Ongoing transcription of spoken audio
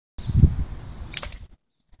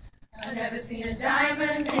I've never seen a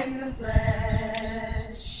diamond in the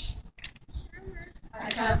flesh. I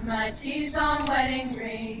cut my teeth on wedding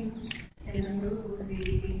rings in the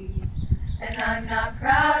movies, and I'm not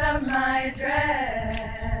proud of my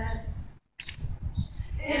address.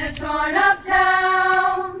 In a torn up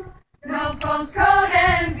town, no postcode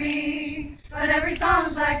envy, but every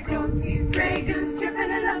song's like gold teeth, gray goose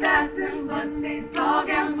dripping in the bathroom, bloodstains, ball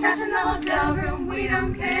gowns, trash in the hotel room. We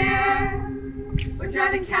don't care. We're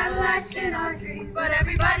driving Cadillacs in our dreams, but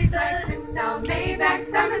everybody's like crystal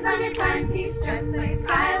Maybachs, diamonds on your timepiece, jet planes,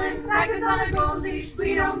 islands, tigers on a gold leash.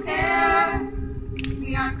 We don't care.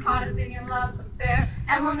 We aren't caught up in your love affair,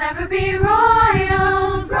 and we'll never be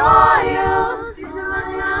royals, royals. These are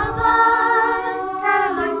running our lives.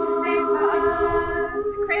 Cadillacs just ain't for us.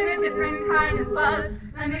 Crave a different kind of buzz.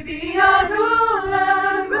 Let me be your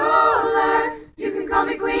ruler, ruler. You can call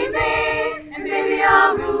me Queen Bee, and baby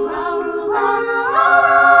I'll rule, I'll rule, I'll rule, I'll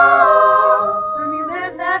rule. Let me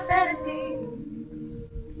live that fantasy.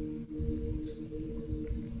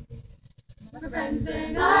 My friends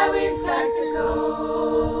and I, we've cracked the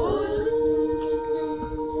code.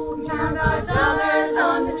 We count our dollars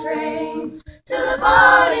on the train to the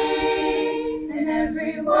party, and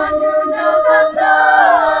everyone who knows us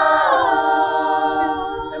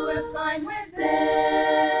knows that we're fine with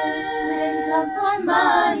it. Come for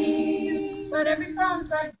money, but every song's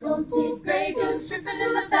like gold teeth, gray goose dripping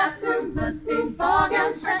in the bathroom, bloodstains, ball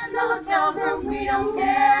gowns, trash in the hotel room. We don't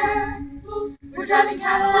care. We're driving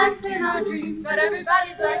Cadillacs in our dreams, but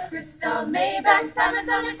everybody's like crystal Maybachs, diamonds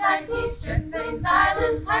on your timepiece, jet planes,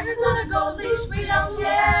 islands, tigers on a gold leash. We don't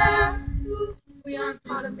care. We aren't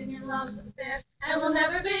caught up in your love affair, and we'll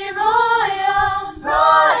never be royals,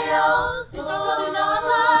 royals. It's all in our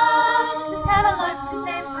lives. This Cadillac's too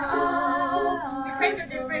safe for us. We crave a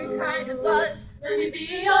different kind of buzz. Let me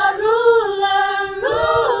be your ruler,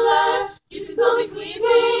 ruler. You can call me